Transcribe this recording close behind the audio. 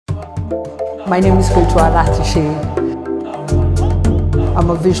My name is Peju Alatise. I'm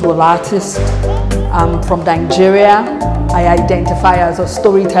a visual artist. I'm from Nigeria. I identify as a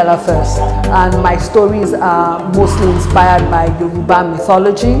storyteller first, and my stories are mostly inspired by Yoruba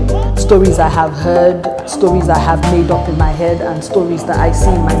mythology, stories I have heard, stories I have made up in my head, and stories that I see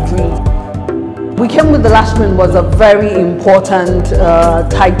in my dreams. We Came With The Lashman was a very important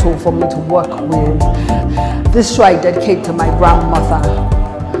title for me to work with. This show I dedicate to my grandmother.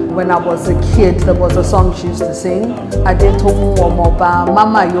 When I was a kid, there was a song she used to sing. Adetomu Omoba,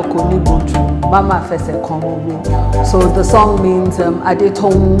 Mama Yoko Niboju, Mama Fese Komowe. So the song means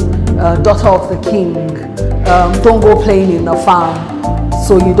Adetomu, daughter of the king. Don't go playing in the farm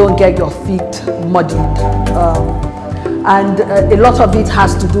so you don't get your feet muddied. And a lot of it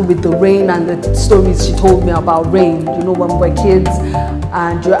has to do with the rain and the stories she told me about rain. You know, when we're kids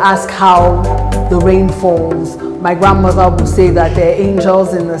and you ask how the rain falls, my grandmother would say that there are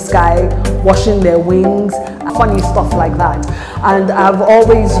angels in the sky washing their wings, funny stuff like that. And I've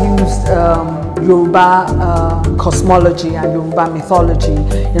always used Yoruba cosmology and Yoruba mythology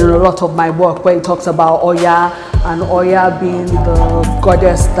in a lot of my work, where it talks about Oya, and Oya being the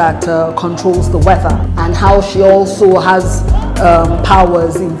goddess that controls the weather, and how she also has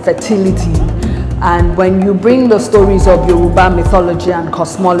powers in fertility. And when you bring the stories of Yoruba mythology and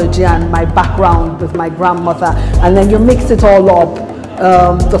cosmology and my background with my grandmother, and then you mix it all up,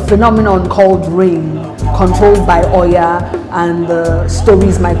 the phenomenon called rain, controlled by Oya, and the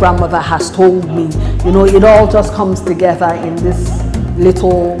stories my grandmother has told me, you know, it all just comes together in this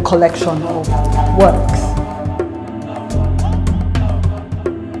little collection of works.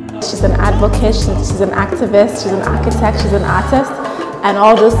 She's an advocate, she's an activist, she's an architect, she's an artist, and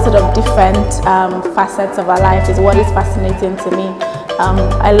all those sort of different facets of her life is what is fascinating to me.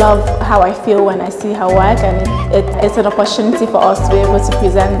 I love how I feel when I see her work, and it's an opportunity for us to be able to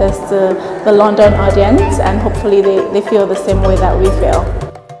present this to the London audience, and hopefully they feel the same way that we feel.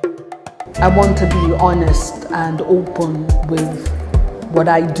 I want to be honest and open with what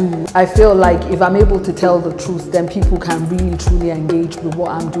I do. I feel like if I'm able to tell the truth, then people can really truly engage with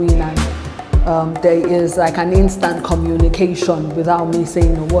what I'm doing, and there is like an instant communication without me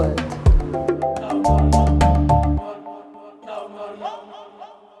saying a word.